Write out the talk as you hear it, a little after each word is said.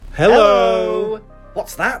Hello!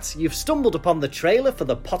 What's that? You've stumbled upon the trailer for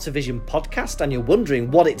the Pottervision Podcast and you're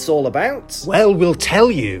wondering what it's all about? Well, we'll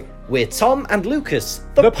tell you. We're Tom and Lucas,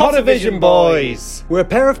 The Pottervision Boys! We're a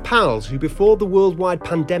pair of pals who before the worldwide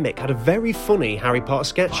pandemic had a very funny Harry Potter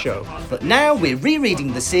sketch show. But now we're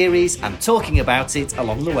rereading the series and talking about it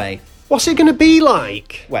along the way. What's it going to be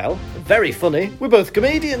like? Well, very funny. We're both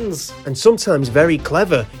comedians. And sometimes very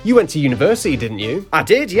clever. You went to university, didn't you? I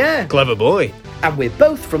did, yeah. Clever boy. And we're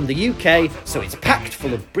both from the UK, so it's packed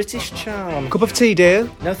full of British charm. Cup of tea, dear?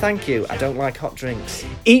 No, thank you. I don't like hot drinks.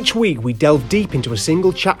 Each week we delve deep into a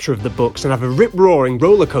single chapter of the books and have a rip-roaring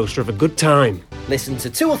roller coaster of a good time. Listen to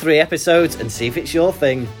 2 or 3 episodes and see if it's your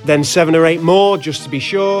thing. Then 7 or 8 more, just to be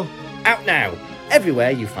sure. Out now,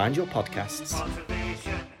 everywhere you find your podcasts.